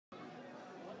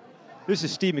This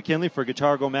is Steve McKinley for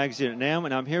Guitar Go Magazine at NAMM,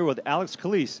 and I'm here with Alexx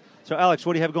Calise. So, Alexx,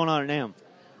 what do you have going on at NAMM?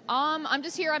 I'm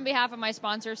just here on behalf of my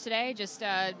sponsors today, just,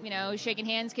 shaking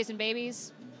hands, kissing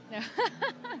babies.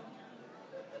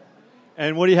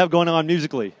 And what do you have going on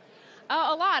musically?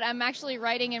 A lot. I'm actually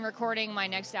writing and recording my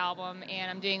next album,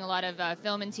 and I'm doing a lot of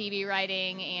film and TV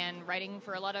writing and writing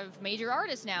for a lot of major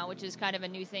artists now, which is kind of a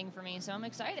new thing for me, so I'm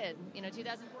excited.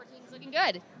 2014 is looking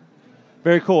good.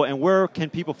 Very cool. And where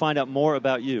can people find out more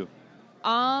about you?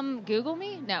 Google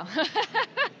me? No.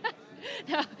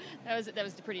 No, that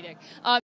was pretty dick.